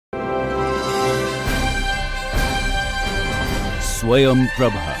Swayam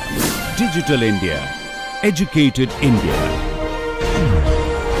Prabha. Digital India. Educated India.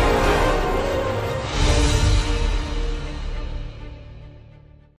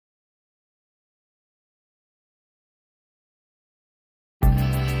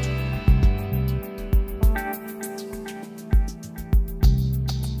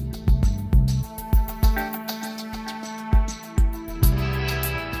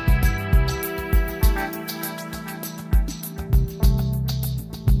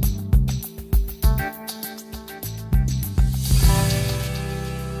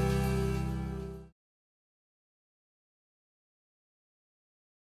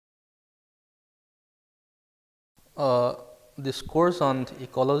 This course on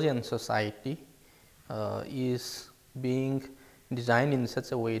ecology and society is being designed in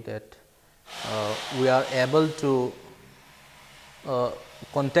such a way that we are able to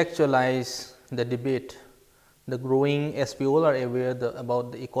contextualize the debate, the growing, as we all are aware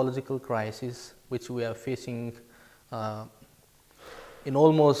about the ecological crisis which we are facing in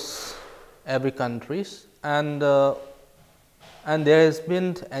almost every countries, and there has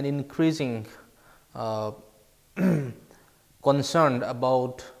been an increasing concerned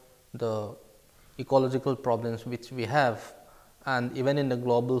about the ecological problems which we have, and even in the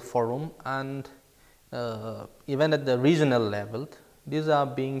global forum and even at the regional level, these are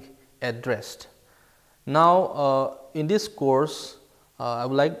being addressed. Now, in this course, I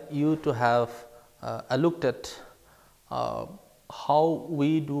would like you to have a look at how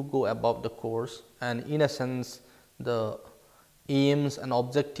we do go about the course, and in a sense the aims and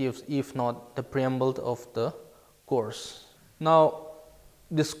objectives, if not the preamble of the course. Now,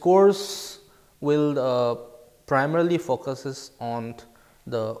 this course will primarily focuses on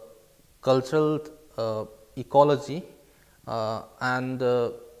the cultural ecology and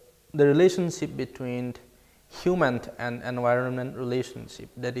the relationship between human and environment relationship,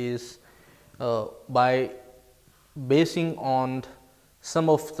 that is by basing on some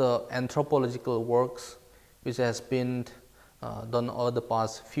of the anthropological works which has been done over the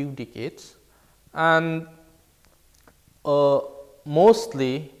past few decades, and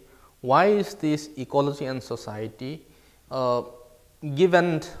mostly why is this ecology and society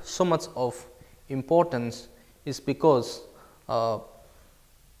given so much of importance is because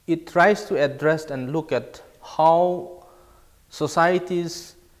it tries to address and look at how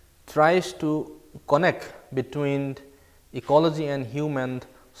societies tries to connect between ecology and human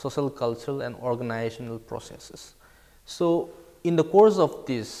social, cultural and organizational processes. So, in the course of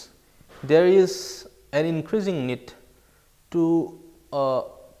this, there is an increasing need to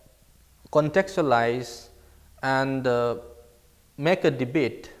contextualize and make a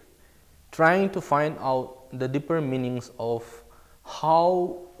debate trying to find out the deeper meanings of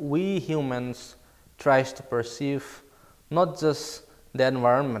how we humans tries to perceive not just the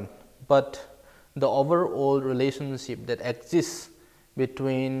environment, but the overall relationship that exists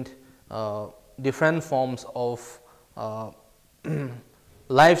between different forms of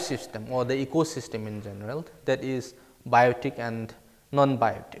life system or the ecosystem in general, that is biotic and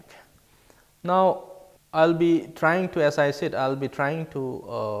non-biotic. Now, I will be trying to, as I said, I will be trying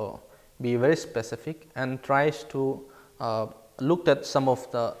to be very specific and tries to look at some of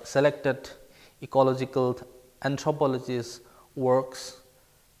the selected ecological anthropologists works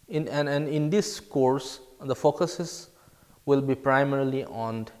and in this course the focuses will be primarily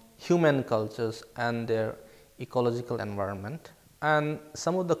on human cultures and their ecological environment, and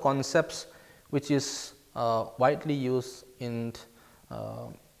some of the concepts which is widely used in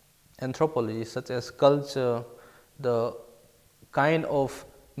anthropology, such as culture, the kind of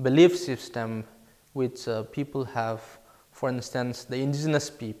belief system which people have. For instance, the indigenous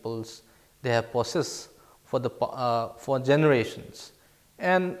peoples, they have possessed for generations,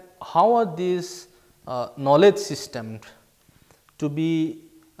 and how are these knowledge systems to be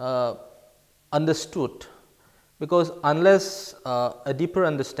understood, because unless a deeper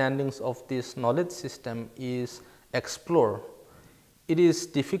understanding of this knowledge system is explored, it is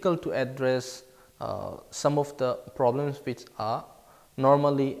difficult to address some of the problems which are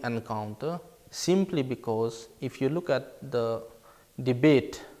normally encountered, simply because if you look at the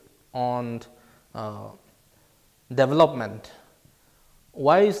debate on development,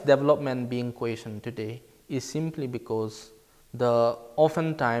 why is development being questioned today is simply because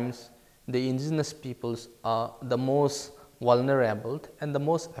oftentimes the indigenous peoples are the most vulnerable and the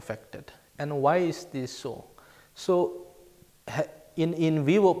most affected. And why is this so? So, in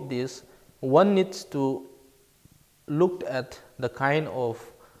view of this, one needs to look at the kind of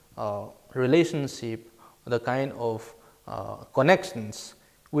relationship, the kind of connections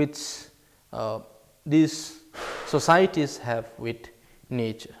which these societies have with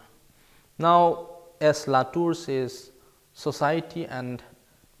nature. Now, as Latour says, society and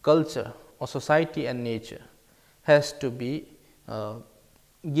culture or society and nature has to be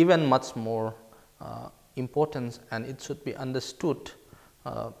given much more importance, and it should be understood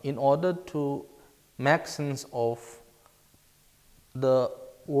in order to make sense of the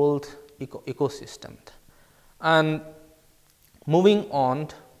world ecosystem. And moving on,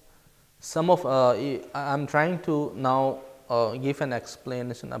 I am trying to now give an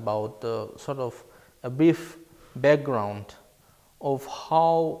explanation about sort of a brief background of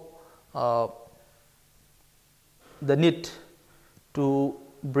how the need to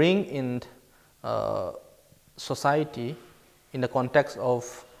bring in society in the context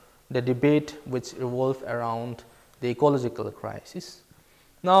of the debate which revolve around the ecological crisis.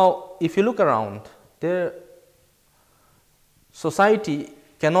 Now, if you look around, society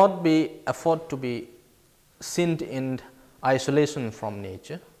cannot be afford to be seen in isolation from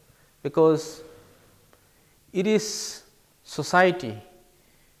nature, because it is society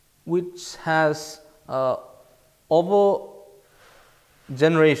which has over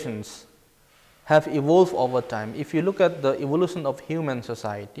generations have evolved over time. If you look at the evolution of human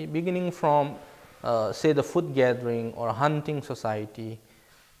society, beginning from say the food gathering or hunting society,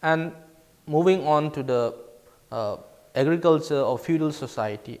 and moving on to the agriculture or feudal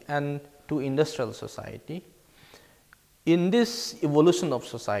society and to industrial society. In this evolution of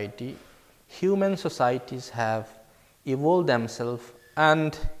society, human societies have evolved themselves,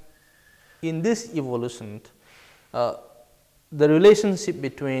 and in this evolution, the relationship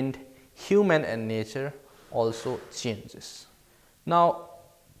between human and nature also changes. Now,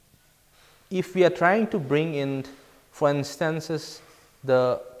 if we are trying to bring in, for instance,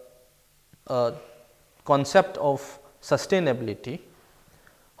 the concept of sustainability,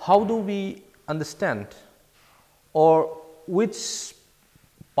 how do we understand, or which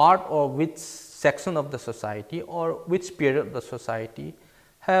part or which section of the society or which period of the society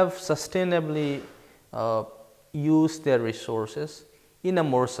have sustainably used their resources in a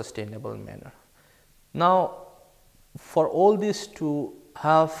more sustainable manner. Now, for all this to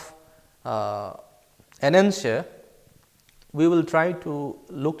have an answer, we will try to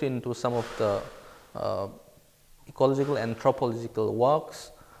look into some of the ecological anthropological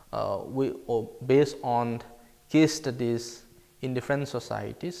works based on case studies in different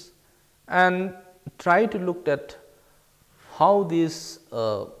societies, and try to look at how these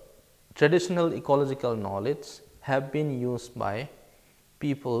traditional ecological knowledge have been used by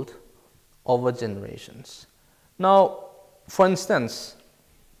people over generations. Now, for instance,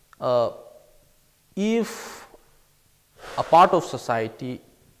 if a part of society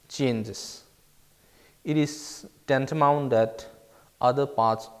changes, it is tantamount that other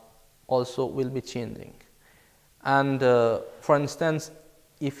parts also will be changing. And for instance,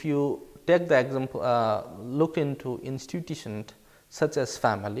 if you take the example, look into institutions such as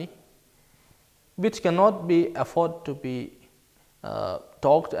family, which cannot be afford to be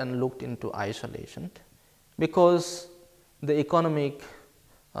talked and looked into isolation, because the economic,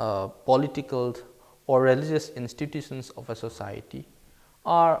 political or religious institutions of a society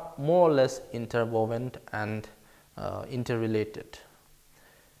are more or less interwoven and interrelated.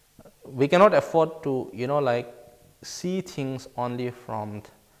 We cannot afford to see things only from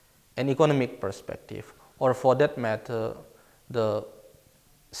an economic perspective, or for that matter the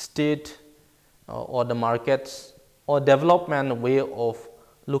state or the markets or development way of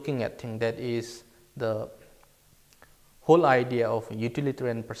looking at things, that is the whole idea of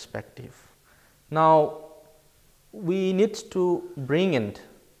utilitarian perspective. Now, we need to bring in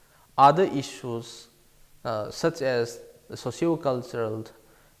other issues such as the socio-cultural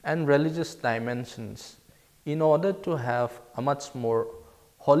and religious dimensions in order to have a much more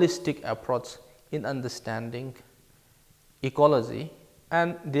holistic approach in understanding ecology,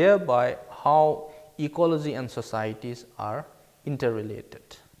 and thereby how ecology and societies are interrelated.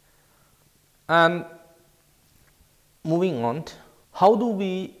 And moving on, how do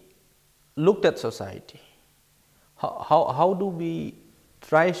we look at society? How do we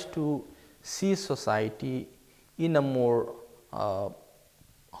try to see society in a more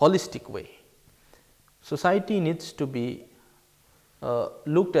holistic way? Society needs to be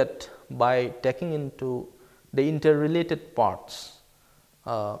looked at by taking into the interrelated parts,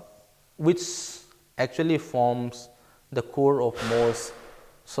 which actually forms the core of most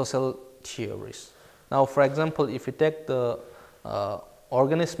social theories. Now, for example, if you take the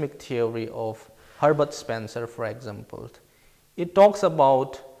organismic theory of Herbert Spencer, for example, it talks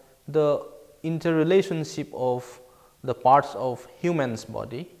about the interrelationship of the parts of human's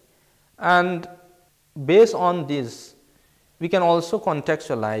body, and based on this, we can also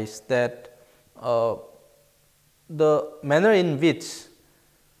contextualize that the manner in which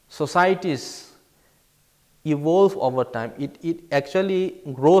societies evolve over time, it actually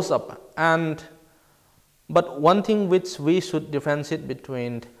grows up. And but one thing which we should differentiate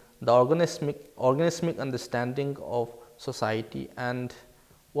between the organismic understanding of society and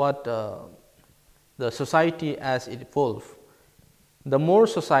what the society as it evolves. The more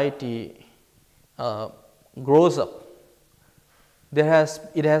society grows up,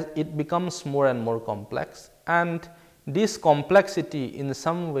 it becomes more and more complex, and this complexity in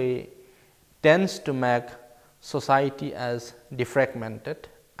some way tends to make society as defragmented,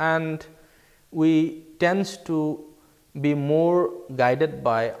 and we tend to be more guided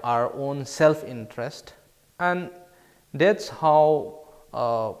by our own self interest, and that is how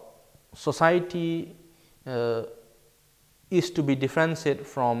society is to be differentiated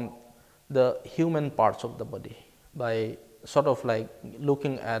from the human parts of the body, by sort of like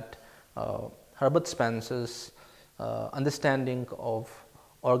looking at Herbert Spencer's understanding of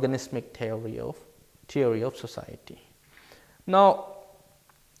organismic theory of society. Now,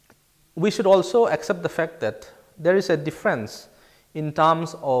 we should also accept the fact that there is a difference in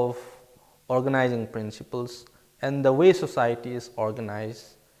terms of organizing principles and the way society is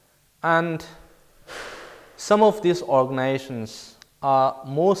organized, and some of these organizations are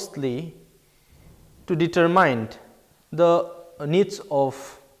mostly to determine the needs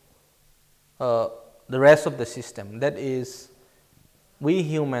of the rest of the system. That is, we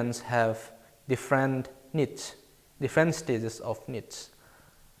humans have different needs, different stages of needs.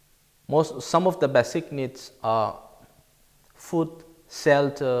 Some of the basic needs are food,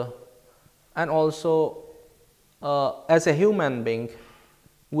 shelter, and also as a human being,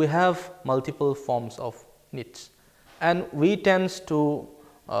 we have multiple forms of needs, and we tend to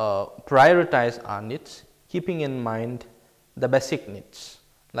prioritize our needs, keeping in mind the basic needs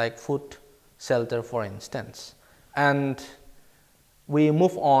like food, shelter, for instance, and we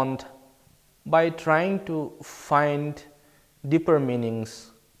move on by trying to find deeper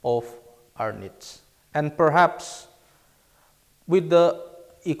meanings of our needs. And perhaps with the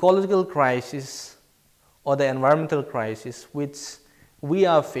ecological crisis or the environmental crisis which we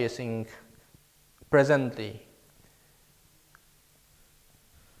are facing presently,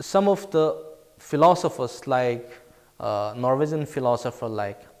 some of the philosophers like Norwegian philosopher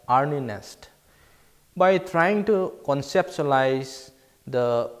like Arne Nest, by trying to conceptualize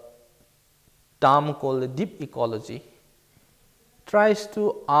the term called deep ecology, tries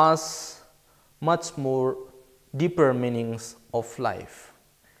to ask much more deeper meanings of life.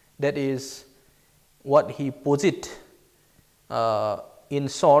 That is what he posits in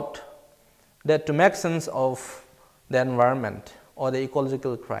short, that to make sense of the environment or the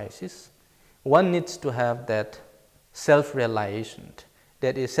ecological crisis, one needs to have that self-realization.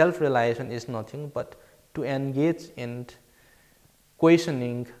 That is, self-realization is nothing but to engage in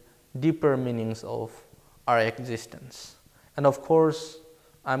questioning deeper meanings of our existence. And of course,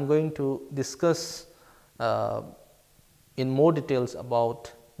 I am going to discuss in more details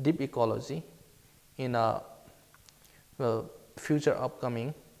about deep ecology in a future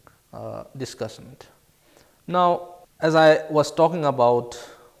upcoming discussion. Now, as I was talking about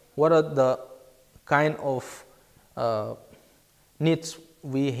what are the kind of needs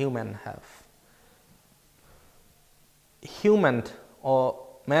we human have. Human or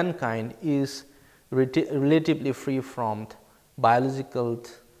mankind is relatively free from biological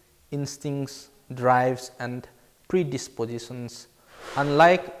instincts, drives and predispositions,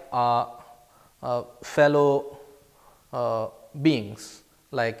 unlike fellow beings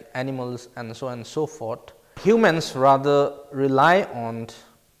like animals and so on and so forth. Humans rather rely on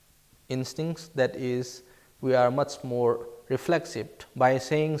instincts, that is, we are much more reflexive. By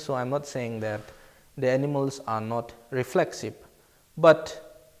saying so, I am not saying that the animals are not reflexive,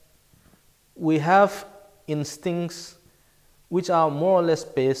 but we have instincts which are more or less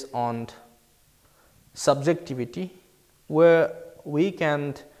based on subjectivity, where we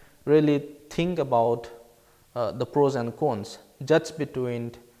can really think about the pros and cons, judge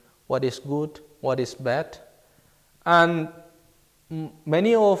between what is good, what is bad, and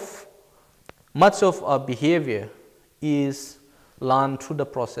much of our behavior is learned through the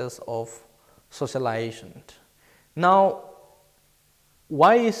process of socialization. Now,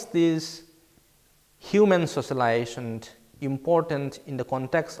 why is this human socialization important in the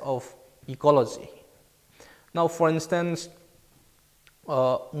context of ecology? Now, for instance,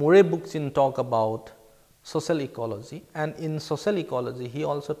 Murray Bookchin talk about social ecology, and in social ecology he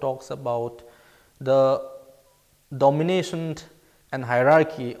also talks about the domination and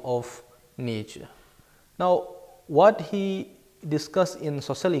hierarchy of nature. Now, what he discussed in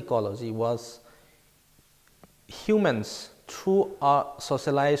social ecology was humans through a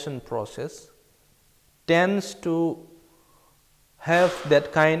socialization process tends to have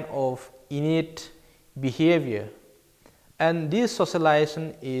that kind of innate behavior, and this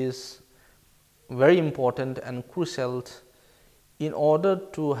socialization is very important and crucial in order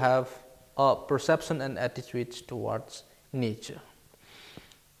to have a perception and attitudes towards nature.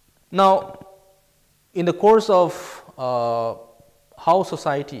 Now, in the course of how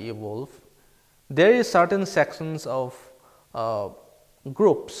society evolved, there is certain sections of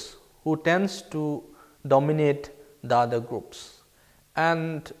groups who tends to dominate the other groups,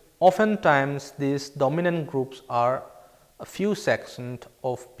 and oftentimes these dominant groups are a few sections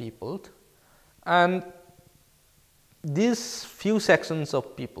of people, and these few sections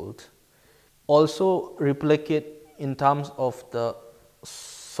of people also replicate in terms of the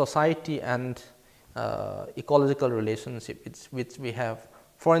society and ecological relationship which we have.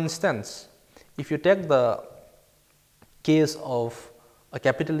 For instance, if you take the case of a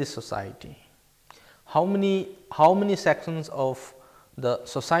capitalist society, how many sections of the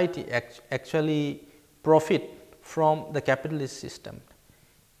society actually profit from the capitalist system?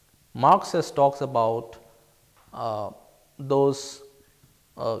 Marx has talks about those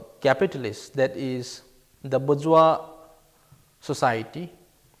capitalists, that is the bourgeois society,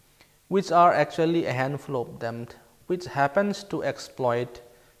 which are actually a handful of them, which happens to exploit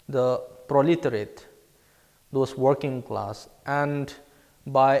the proletariat, those working class, and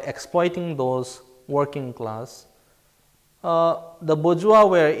by exploiting those working class, the bourgeois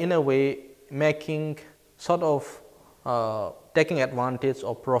were in a way making sort of taking advantage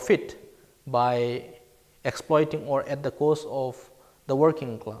of profit by exploiting or at the cost of the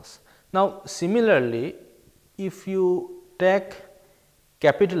working class. Now, similarly, if you take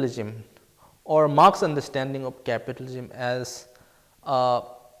capitalism or Marx's understanding of capitalism as a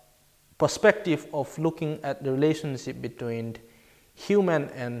perspective of looking at the relationship between human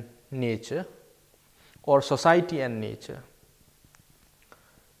and nature or society and nature,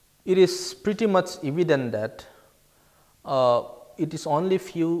 it is pretty much evident that it is only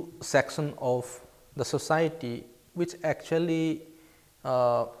few sections of the society which actually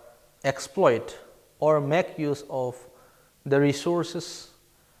exploit or make use of the resources,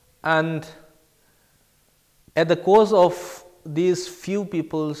 and at the cost of these few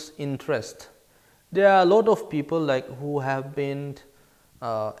people's interest, there are a lot of people like who have been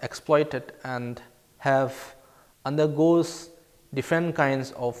exploited and have undergoes different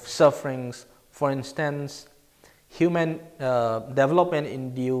kinds of sufferings. For instance, human development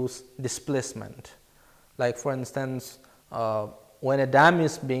induced displacement, like for instance, when a dam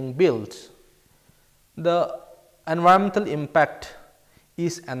is being built, the environmental impact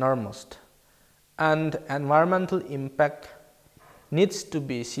is enormous, and environmental impact needs to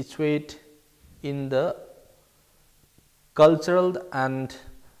be situated in the cultural and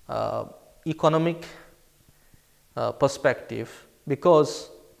economic perspective,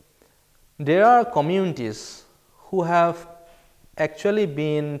 because there are communities who have actually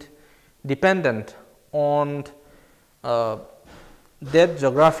been dependent on their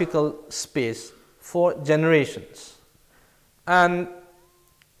geographical space for generations, and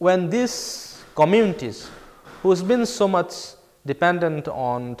when these communities who has been so much dependent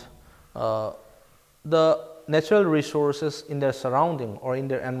on the natural resources in their surrounding or in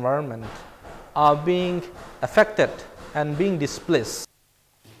their environment are being affected and being displaced,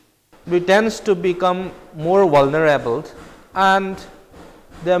 we tends to become more vulnerable, and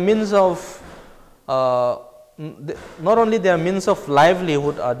their means of not only their means of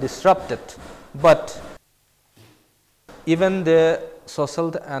livelihood are disrupted, but even their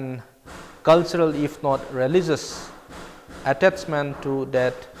social and cultural, if not religious, attachment to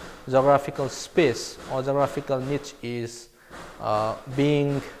that geographical space or geographical niche is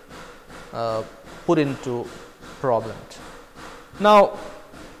being put into problems. Now,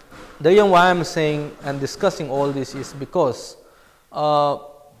 the reason why I am saying and discussing all this is because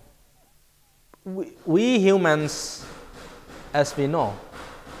we humans, as we know,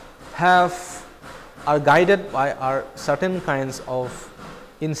 are guided by our certain kinds of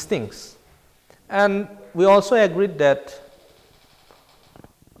instincts, and we also agreed that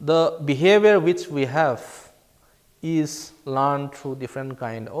the behavior which we have is learned through different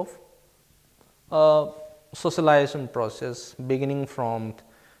kind of socialization process, beginning from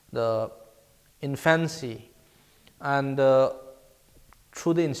the infancy and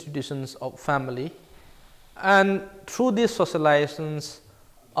through the institutions of family, and through these socializations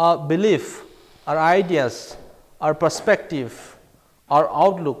our belief, our ideas, our perspective, our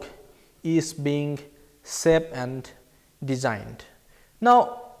outlook is being shaped and designed.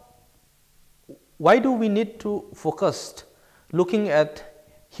 Now, why do we need to focus looking at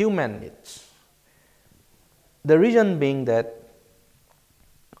human needs? The reason being that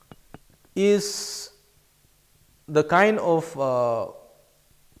is the kind of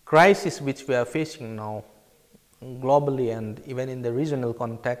crisis which we are facing now globally and even in the regional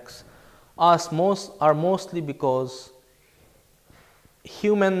context are mostly because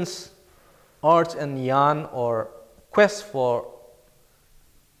humans urge and yearn or quest for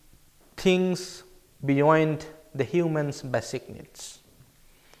things beyond the human's basic needs.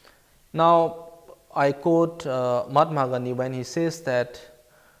 Now, I quote Mahatma Gandhi when he says that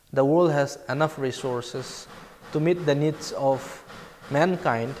the world has enough resources to meet the needs of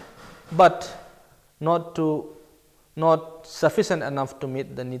mankind, but not sufficient enough to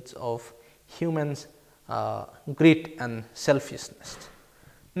meet the needs of humans' greed and selfishness.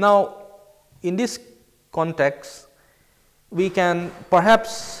 Now, in this context, we can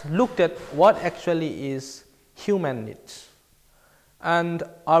perhaps look at what actually is human needs, and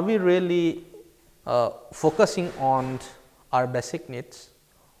are we really focusing on our basic needs,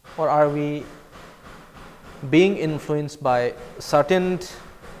 or are we being influenced by certain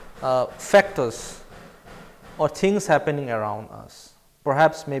factors or things happening around us?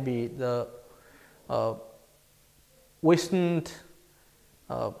 Perhaps maybe the Western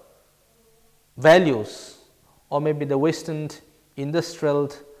values, or maybe the Western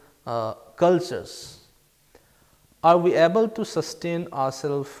industrial cultures. Are we able to sustain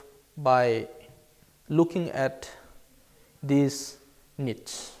ourselves by looking at these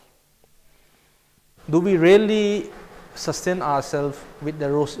needs? Do we really sustain ourselves with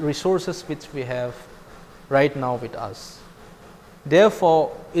the resources which we have right now with us?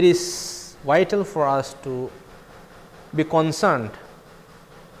 Therefore, it is vital for us to be concerned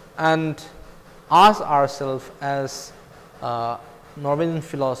and ask ourselves, as Norwegian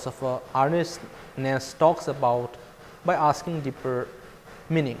philosopher Ernest Ness talks about, by asking deeper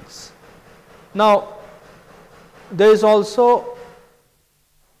meanings. Now, there is also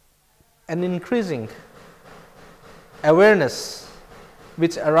an increasing awareness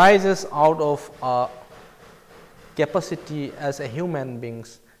which arises out of our capacity as a human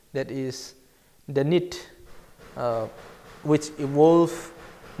beings, that is the need which evolve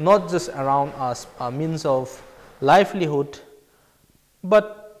not just around us, a means of livelihood,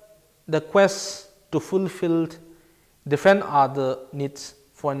 but the quest to fulfill different other needs.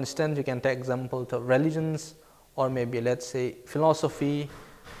 For instance, you can take example of religions, or maybe let us say philosophy,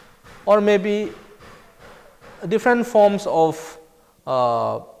 or maybe different forms of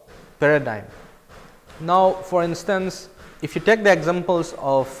paradigm. Now, for instance, if you take the examples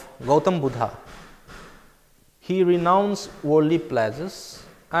of Gautam Buddha, he renounced worldly pleasures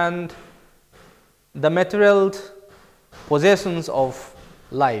and the material possessions of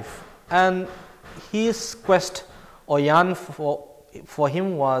life, and his quest or yearn for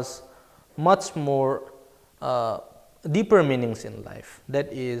him was much more deeper meanings in life,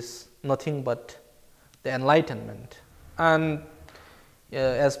 that is nothing but the enlightenment. And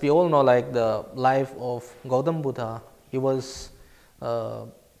as we all know, like the life of Gautam Buddha, he was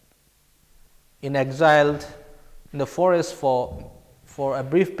in exile in the forest for a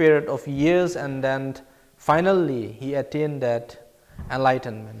brief period of years, and then finally he attained that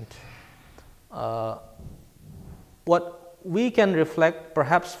enlightenment. What we can reflect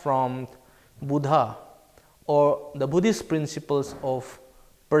perhaps from Buddha or the Buddhist principles of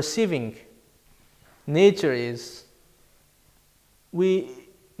perceiving nature is, we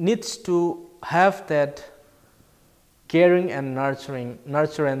need to have that caring and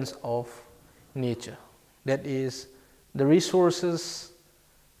nurturance of nature. That is, the resources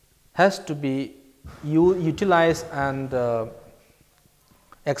has to be utilized and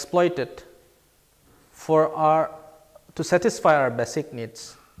exploited to satisfy our basic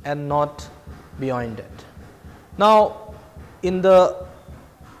needs and not beyond it. Now, in the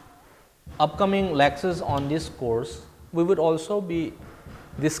upcoming lectures on this course, we would also be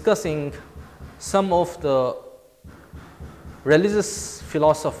discussing some of the religious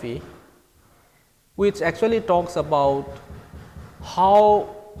philosophy, which actually talks about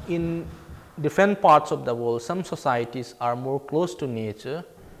how in different parts of the world some societies are more close to nature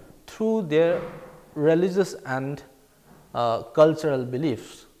through their religious and cultural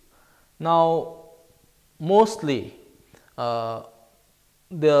beliefs. Now, mostly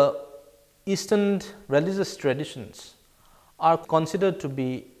the Eastern religious traditions are considered to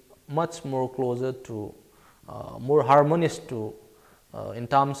be much more closer to, more harmonious to in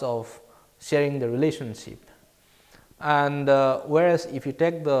terms of sharing the relationship. And whereas if you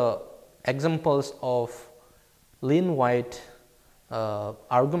take the examples of Lynn White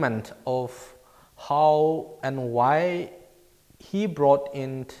argument of how and why he brought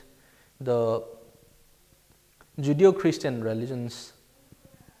in the Judeo-Christian religions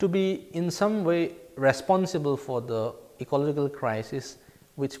to be in some way responsible for the ecological crisis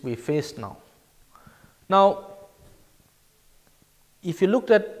which we face now. Now, if you looked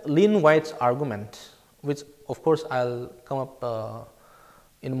at Lynn White's argument, which of course I will come up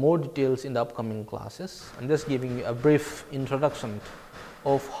in more details in the upcoming classes, I am just giving you a brief introduction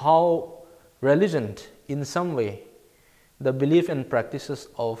of how religion in some way, the belief and practices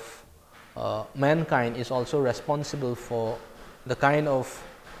of mankind is also responsible for the kind of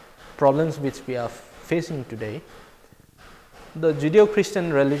problems which we are facing today. The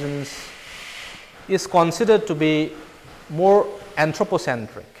Judeo-Christian religions is considered to be more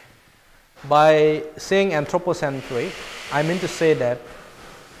anthropocentric. By saying anthropocentric, I mean to say that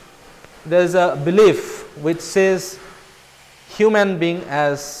there is a belief which says human being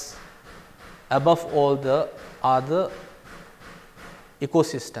as above all the other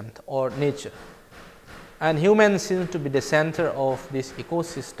ecosystem or nature, and human seems to be the center of this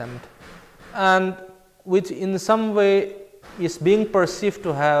ecosystem, and which in some way is being perceived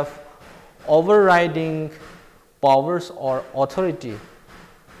to have overriding powers or authority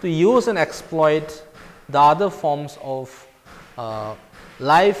to use and exploit the other forms of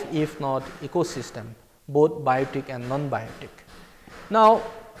life, if not ecosystem, both biotic and non-biotic. Now,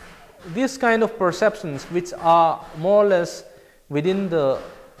 these kind of perceptions which are more or less within the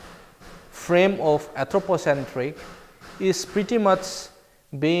frame of anthropocentric is pretty much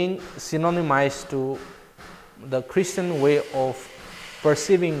being synonymized to the Christian way of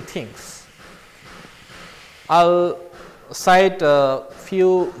perceiving things. I will cite a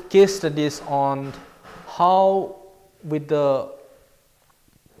few case studies on how with the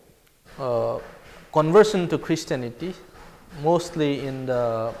conversion to Christianity, mostly in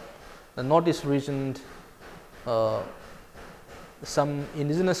the northeast region, some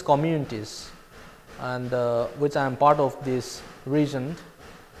indigenous communities, and which I am part of this region,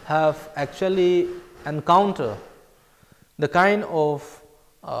 have actually encountered the kind of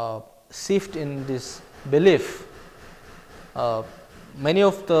shift in this belief. Many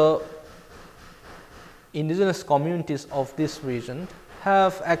of the indigenous communities of this region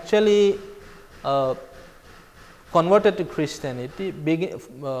have actually converted to Christianity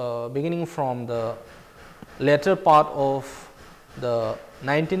beginning from the later part of the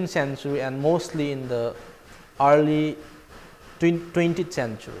 19th century and mostly in the early 20th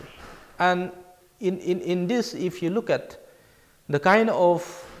century. And in this, if you look at the kind of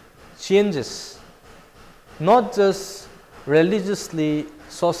changes, not just religiously,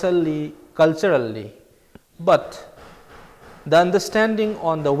 socially, culturally, but the understanding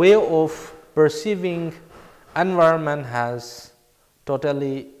on the way of perceiving environment has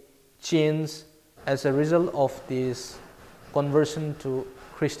totally changed as a result of this conversion to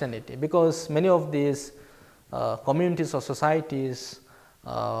Christianity, because many of these communities or societies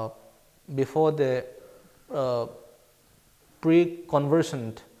before the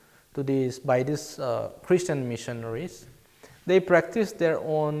pre-conversion to this by these Christian missionaries, they practice their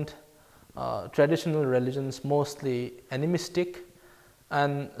own traditional religions, mostly animistic,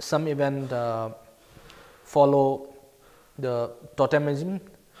 and some even follow the totemism.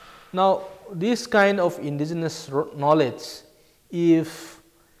 Now, this kind of indigenous knowledge, if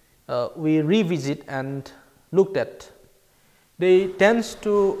we revisit and looked at, they tends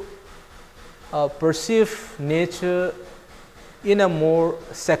to perceive nature in a more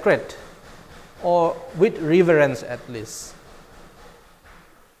sacred or with reverence at least.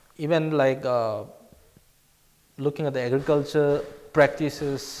 Even like looking at the agriculture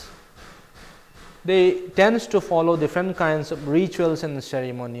practices, they tends to follow different kinds of rituals and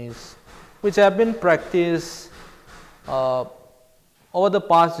ceremonies which have been practiced over the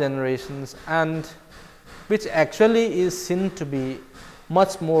past generations, and which actually is seen to be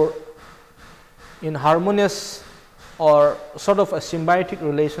much more in harmonious or sort of a symbiotic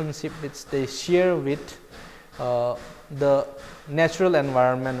relationship which they share with the natural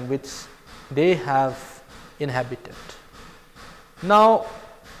environment which they have inhabited. Now,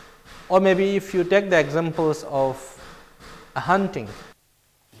 or maybe if you take the examples of hunting,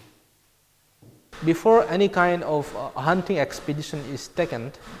 before any kind of hunting expedition is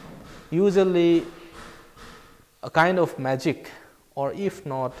taken, usually a kind of magic, or if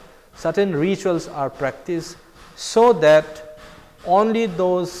not, certain rituals are practiced so that only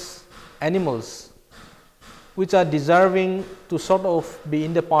those animals which are deserving to sort of be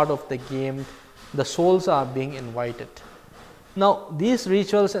in the part of the game, the souls are being invited. Now, these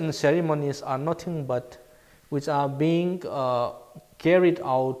rituals and ceremonies are nothing but which are being carried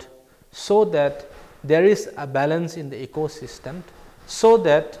out so that there is a balance in the ecosystem, so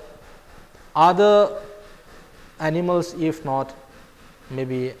that other animals, if not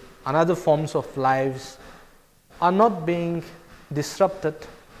maybe another forms of lives, are not being disrupted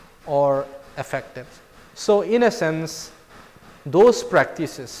or affected. So, in a sense, those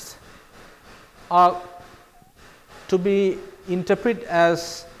practices are to be interpreted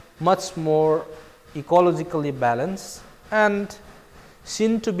as much more ecologically balanced and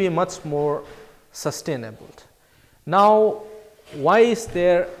seen to be much more sustainable. Now, why is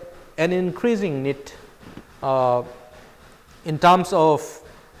there an increasing need in terms of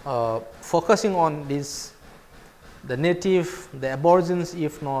focusing on this, the native, the aborigines,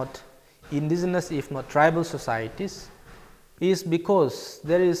 if not indigenous, if not tribal societies, is because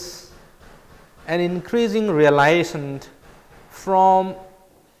there is an increasing realization from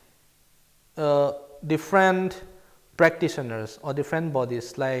different practitioners or different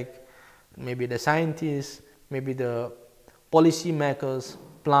bodies, like maybe the scientists, maybe the policy makers,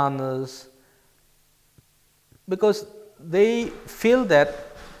 planners, because they feel that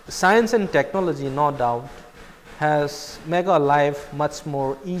science and technology, no doubt, has made our life much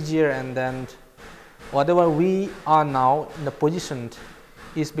more easier, and then whatever we are now in the position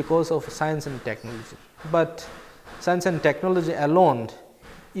is because of science and technology. But science and technology alone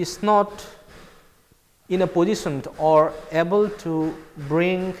is not in a position or able to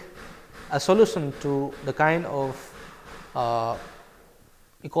bring a solution to the kind of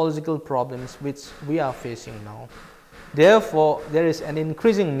ecological problems which we are facing now. Therefore, there is an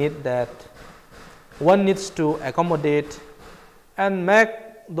increasing need that one needs to accommodate and make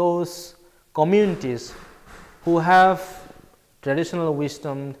those communities who have traditional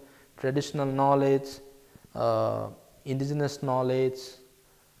wisdom, traditional knowledge, indigenous knowledge,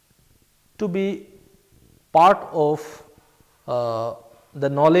 to be part of the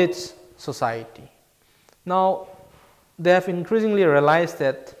knowledge society. Now, they have increasingly realized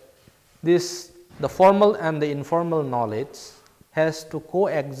that the formal and the informal knowledge has to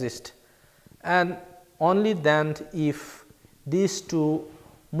coexist, and only then, if these two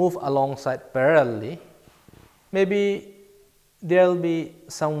move alongside parallelly, maybe there will be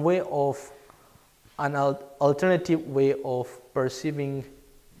some way of an alternative way of perceiving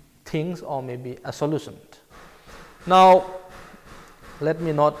things, or maybe a solution. Now, let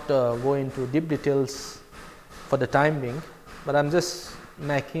me not go into deep details for the time being, but I am just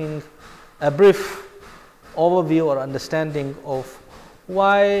making a brief overview or understanding of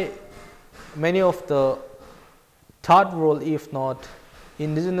why many of the third world, if not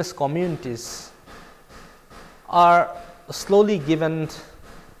indigenous communities, are slowly given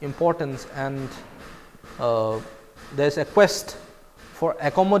importance, and there is a quest for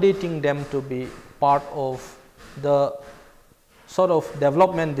accommodating them to be part of the sort of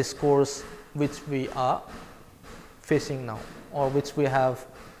development discourse which we are facing now, or which we have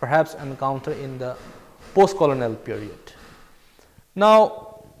perhaps encountered in the post-colonial period.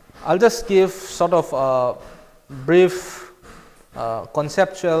 Now, I will just give sort of a brief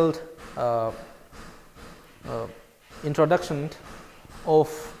conceptual introduction of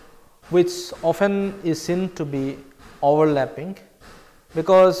which often is seen to be overlapping,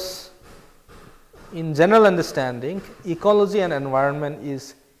 because in general understanding, ecology and environment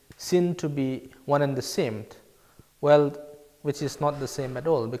is seen to be one and the same. Well, which is not the same at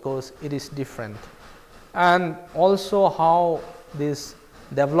all, because it is different. And also how this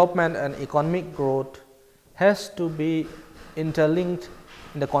development and economic growth has to be interlinked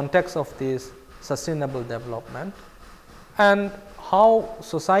in the context of this sustainable development, and how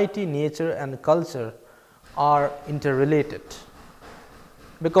society, nature and culture are interrelated,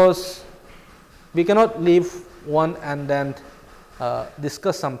 because we cannot leave one and then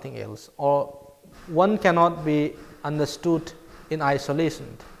discuss something else, or one cannot be understood in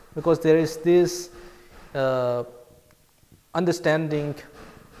isolation, because there is this understanding,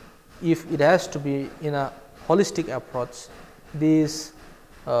 if it has to be in a holistic approach, these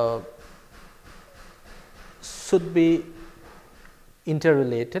should be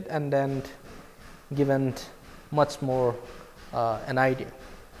interrelated and then given much more an idea.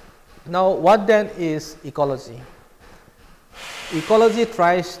 Now, what then is ecology? Ecology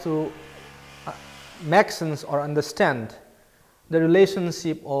tries to make sense or understand the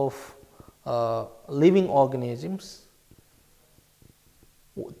relationship of living organisms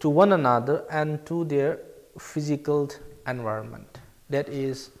to one another and to their physical environment. That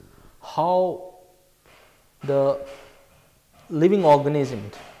is, how the living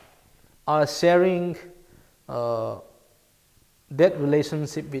organisms are sharing that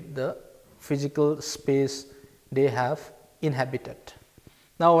relationship with the physical space they have inhabited.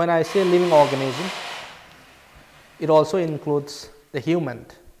 Now, when I say living organism, it also includes the human,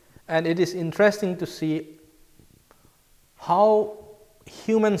 and it is interesting to see how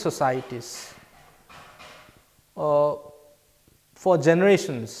human societies for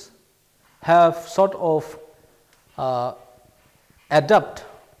generations have sort of adapt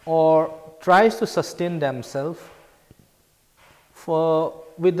or tries to sustain themselves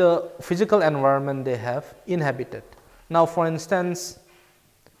with the physical environment they have inhabited. Now, for instance,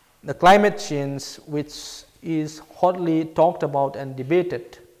 the climate change, which is hotly talked about and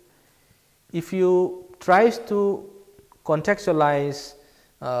debated, if you try to contextualize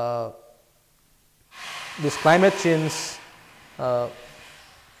this climate change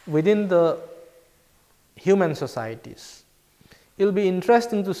within the human societies, it will be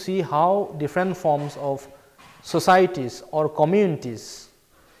interesting to see how different forms of societies or communities,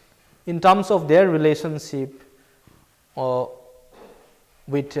 in terms of their relationship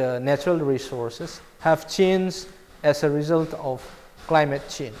with natural resources, have changed as a result of climate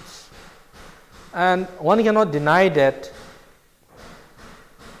change. And one cannot deny that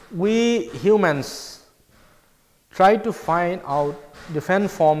we humans try to find out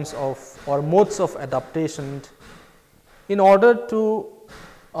different forms of or modes of adaptation in order to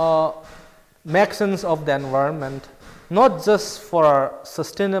make sense of the environment, not just for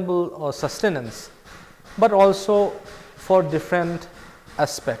sustainable or sustenance, but also for different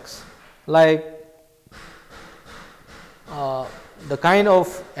aspects, like the kind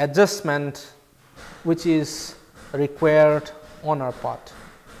of adjustment which is required on our part.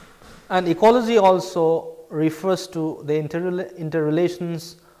 And ecology also refers to the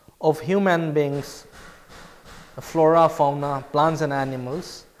interrelations of human beings, flora, fauna, plants and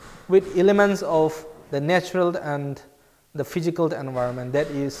animals, with elements of the natural and the physical environment, that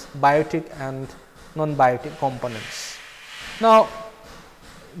is biotic and non-biotic components. Now,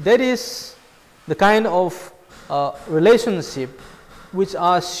 that is the kind of relationship which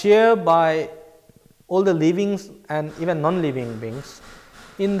are shared by all the living and even non-living beings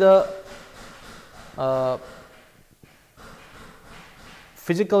in the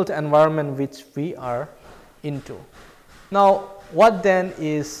physical environment which we are into. Now, what then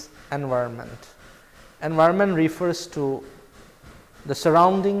is environment? Environment refers to the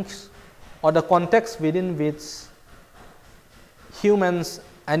surroundings or the context within which humans,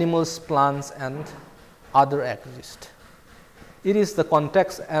 animals, plants and other exist. It is the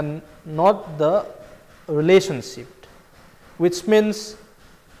context and not the relationship, which means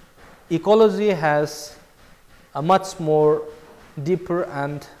ecology has a much more deeper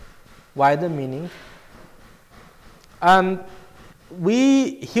and wider meaning, and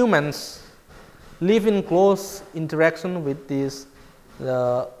we humans live in close interaction with this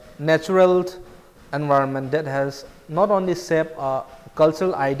natural environment that has not only shaped our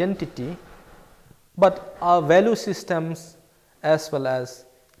cultural identity, but our value systems as well as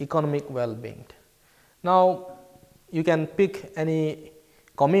economic well-being. Now, you can pick any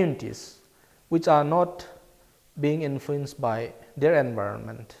communities which are not being influenced by their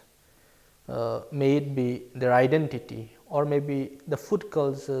environment, may it be their identity, or maybe the food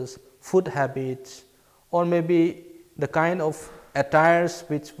cultures, food habits, or maybe the kind of attires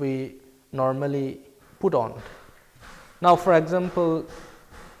which we normally put on. Now, for example,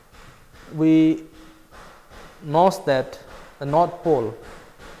 we know that the North Pole,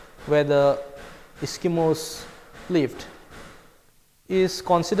 where the Eskimos lived, is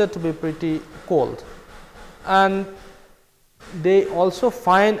considered to be pretty cold, and they also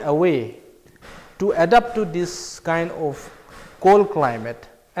find a way to adapt to this kind of cold climate.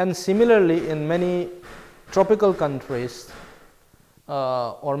 And similarly, in many tropical countries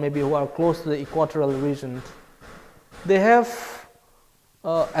or maybe who are close to the equatorial region, they have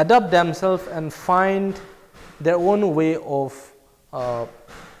adapt themselves and find their own way of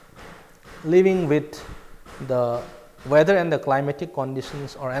living with the weather and the climatic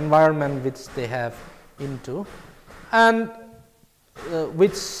conditions or environment which they have into, and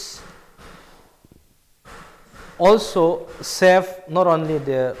which also save not only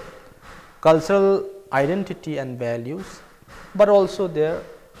their cultural identity and values, but also their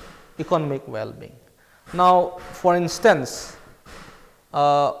economic well-being. Now, for instance,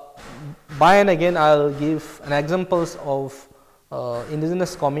 by and again I will give an examples of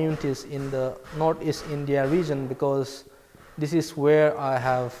indigenous communities in the Northeast India region, because this is where I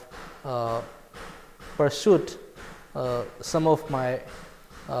have pursued some of my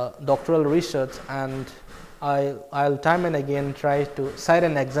doctoral research, and I'll time and again try to cite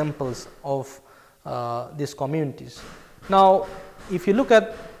an examples of these communities. Now, if you look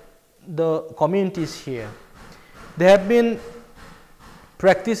at the communities here, they have been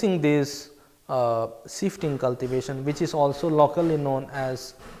practicing this shifting cultivation, which is also locally known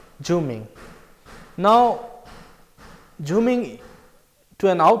as zooming. Now, zooming to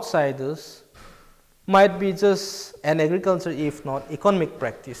an outsiders might be just an agriculture if not economic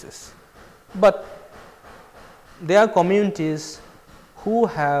practices, but there are communities who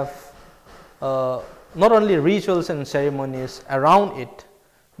have not only rituals and ceremonies around it,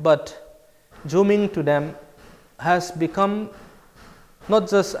 but zooming to them has become not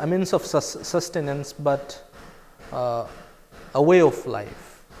just a means of sustenance, but a way of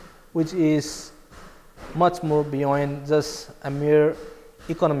life, which is much more beyond just a mere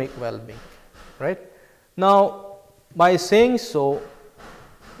economic well-being, right? Now, by saying so,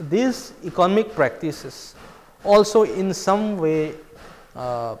 these economic practices also in some way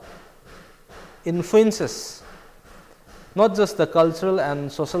influences not just the cultural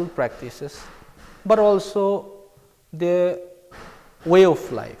and social practices, but also their way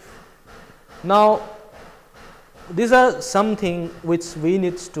of life. Now, these are something which we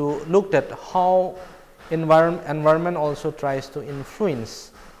need to look at how environment also tries to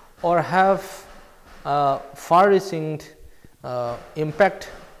influence or have far-reaching impact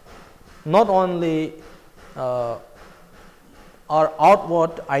not only our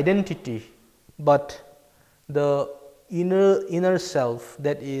outward identity, but the inner self,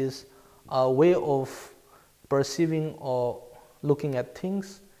 that is a way of perceiving or looking at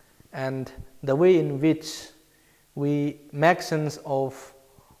things, and the way in which we make sense of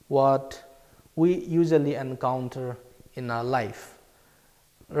what we usually encounter in our life,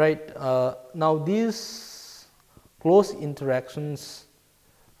 right? Now, these close interactions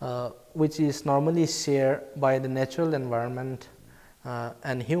which is normally shared by the natural environment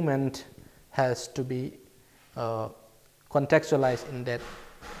and human has to be contextualized in that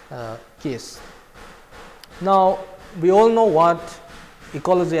case. Now, we all know what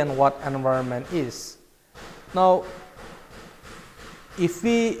ecology and what environment is. Now, if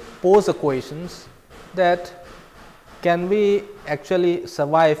we pose the questions that can we actually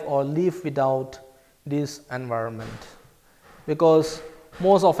survive or live without this environment, because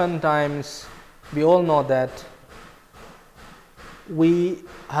most often times we all know that we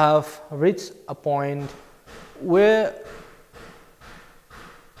have reached a point where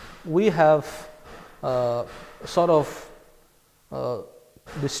we have sort of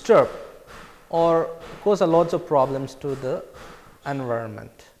disturbed or cause a lot of problems to the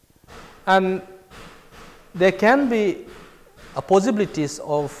environment, and there can be possibilities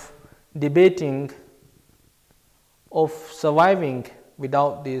of debating of surviving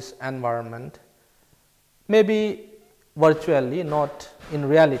without this environment, maybe virtually, not in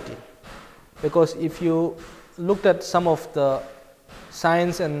reality, because if you looked at some of the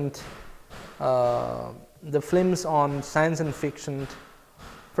science and the films on science and fiction,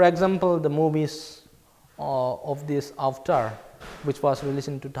 for example, the movies of this Avatar, which was released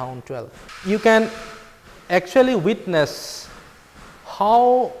in 2012, you can actually witness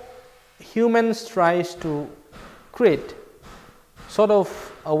how humans tries to create sort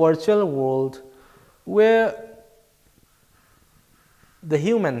of a virtual world where the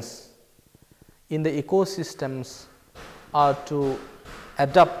humans in the ecosystems are to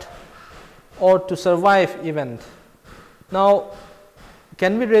adapt or to survive even. Now,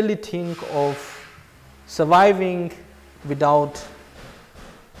 can we really think of surviving without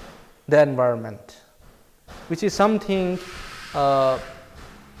the environment, which is something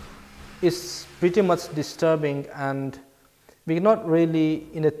is pretty much disturbing, and we cannot really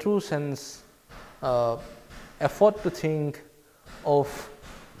in a true sense afford to think of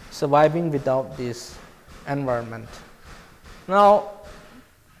surviving without this environment. Now,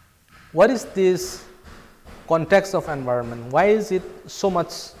 what is this context of environment? Why is it so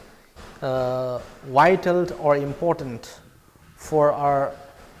much vital or important for our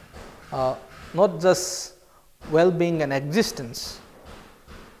not just well-being and existence?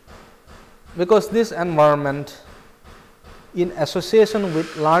 Because this environment, in association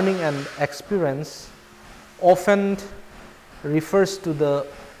with learning and experience, often refers to the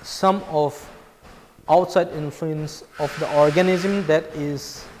sum of outside influence of the organism that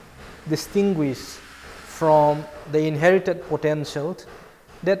is distinguished from the inherited potential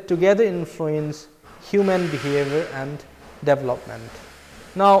that together influence human behavior and development.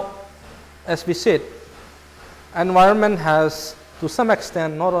 Now, as we said, environment has to some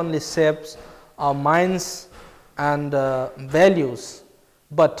extent not only shapes our minds and values,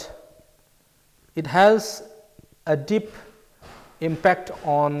 but it has a deep impact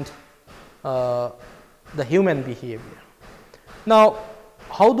on the human behavior. Now,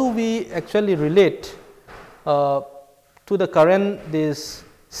 how do we actually relate to the current this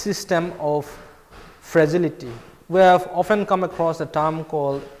system of fragility? We have often come across a term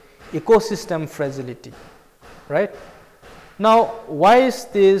called ecosystem fragility, right? Now, why is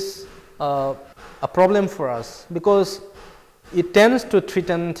this a problem for us? Because it tends to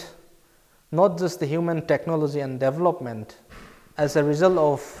threaten not just the human technology and development as a result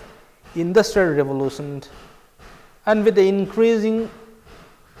of industrial revolution, and with the increasing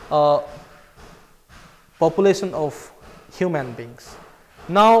population of human beings.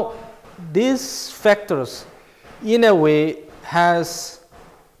 Now, these factors in a way has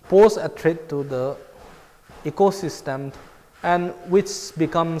posed a threat to the ecosystem, and which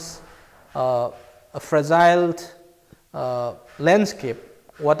becomes a fragile landscape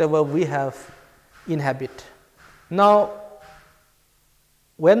whatever we have inhabit. Now,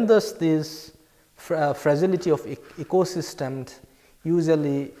 when does this fragility of ecosystem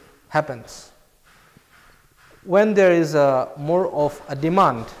usually happens? When there is more of a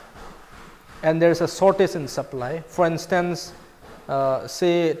demand and there is a shortage in supply. For instance,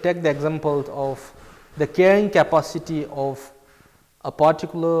 say take the example of the carrying capacity of a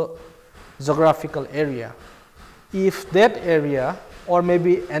particular geographical area. If that area or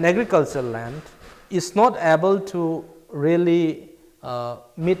maybe an agricultural land is not able to really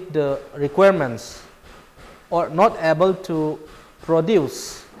meet the requirements or not able to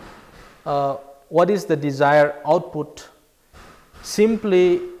produce what is the desired output,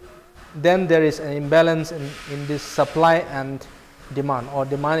 simply then there is an imbalance in this supply and demand, or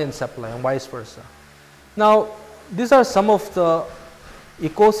demand and supply, and vice versa. Now, these are some of the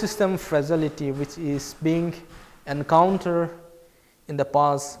ecosystem fragility which is being encountered in the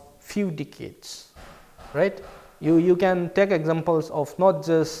past few decades, right? You can take examples of not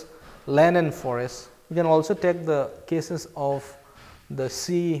just land and forest, you can also take the cases of the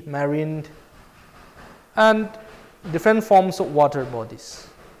sea, marine, and different forms of water bodies,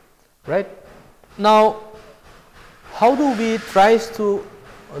 right? Now, how do we try to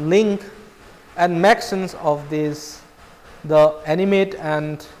link and make sense of this, the animate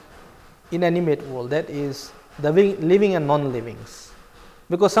and inanimate world, that is the living and non-livings?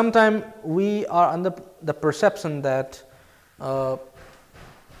 Because sometimes we are under the perception that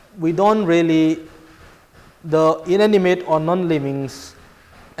we don't really the inanimate or non-livings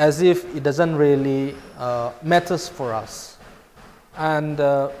as if it doesn't really matters for us, and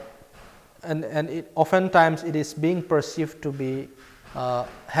it oftentimes it is being perceived to be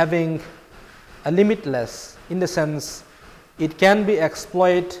having a limitless, in the sense it can be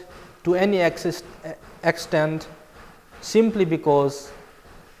exploited to any extent simply because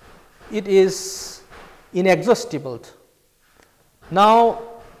it is inexhaustible. Now,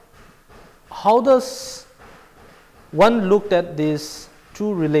 how does one look at this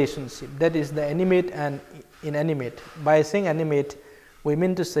two relationship, that is the animate and inanimate? By saying animate, we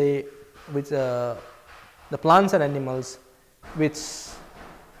mean to say with the plants and animals, which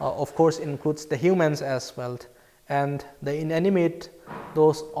of course includes the humans as well, and the inanimate,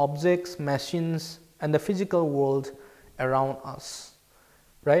 those objects, machines, and the physical world around us,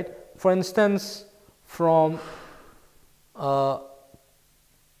 right? For instance, from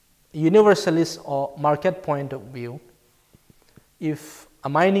universalist or market point of view, if a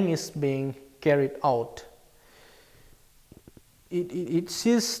mining is being carried out, it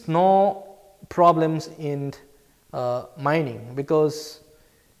sees no problems in mining, because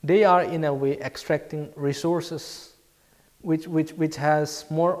they are in a way extracting resources which has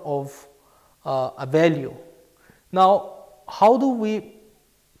more of a value. Now, how do we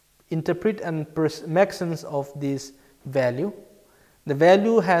interpret and make sense of this value? The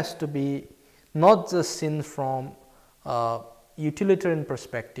value has to be not just seen from utilitarian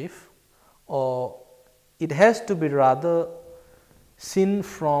perspective, or it has to be rather seen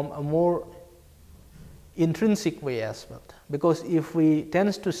from a more intrinsic way as well. Because if we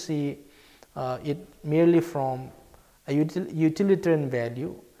tend to see it merely from a utilitarian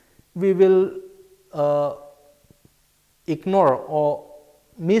value, we will ignore or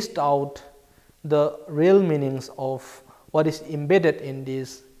missed out the real meanings of what is embedded in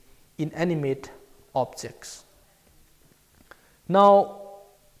these inanimate objects. Now,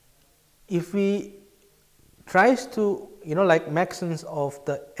 if we tries to make sense of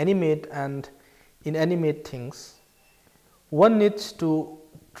the animate and inanimate things, one needs to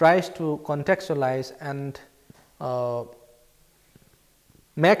tries to contextualize and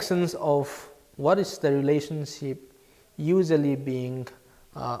make sense of what is the relationship usually being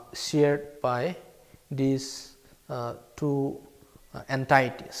shared by these two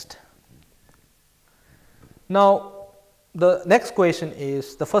entities. Now, the next question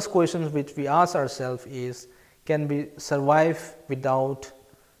is, the first question which we ask ourselves is, can we survive without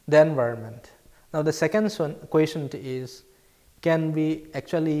the environment? Now, the second question is, can we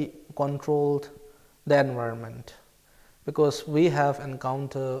actually control the environment? Because we have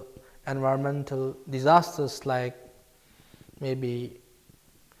encountered environmental disasters like maybe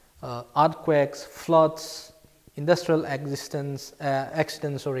earthquakes, floods, industrial accidents,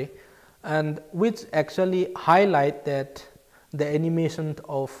 and which actually highlight that the animation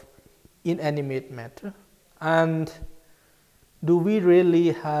of inanimate matter. And do we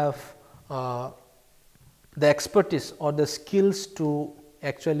really have the expertise or the skills to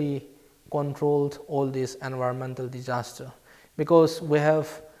actually control all these environmental disaster? Because we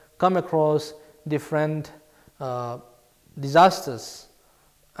have come across different disasters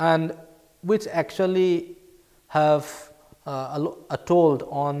and which actually have a toll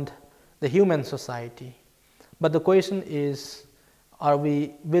on the human society. But the question is, are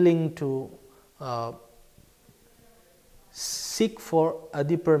we willing to seek for a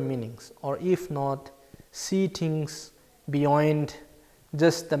deeper meanings, or if not, see things beyond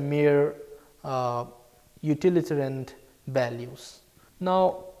just the mere utilitarian values?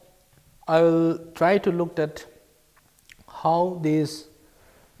 Now, I will try to look at how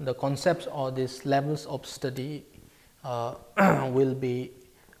the concepts or these levels of study will be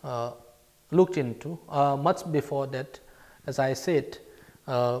looked into. Much before that, as I said,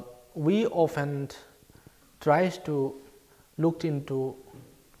 we often try to look into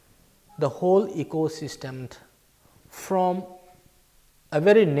the whole ecosystem from a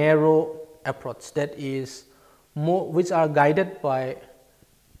very narrow approach, that is which are guided by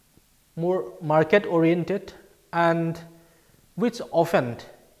more market oriented and which often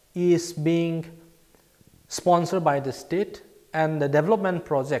is being sponsored by the state, and the development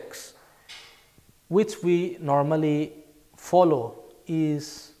projects which we normally follow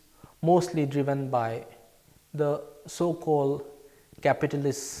is mostly driven by the so-called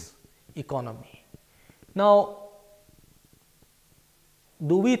capitalist economy. Now,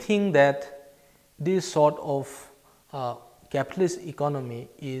 do we think that this sort of capitalist economy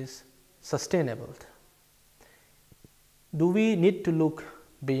is sustainable? Do we need to look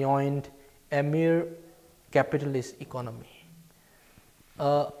beyond a mere capitalist economy?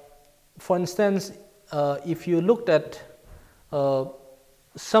 For instance, if you looked at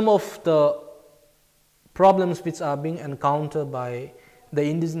some of the problems which are being encountered by the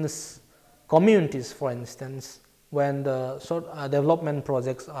indigenous communities, for instance, when the development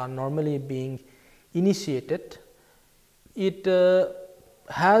projects are normally being initiated, it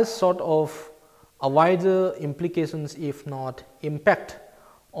has sort of a wider implications, if not impact,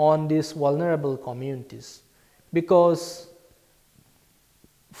 on these vulnerable communities, because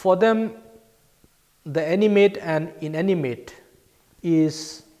for them the animate and inanimate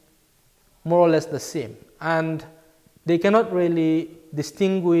is more or less the same, and they cannot really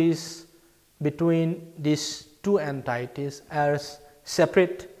distinguish between these two entities as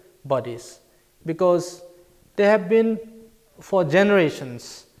separate bodies, because they have been for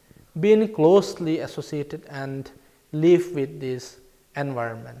generations been closely associated and live with this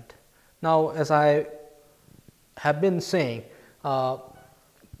environment. Now, as I have been saying,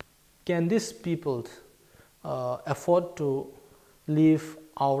 can these people afford to live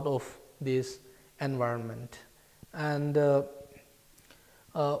out of this environment, and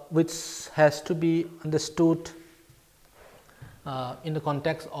which has to be understood in the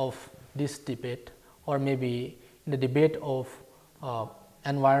context of this debate, or maybe in the debate of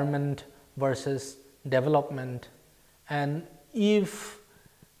environment versus development. And if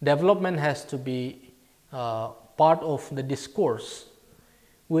development has to be part of the discourse,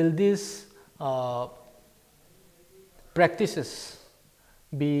 will these practices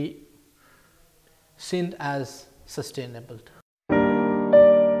be seen as sustainable?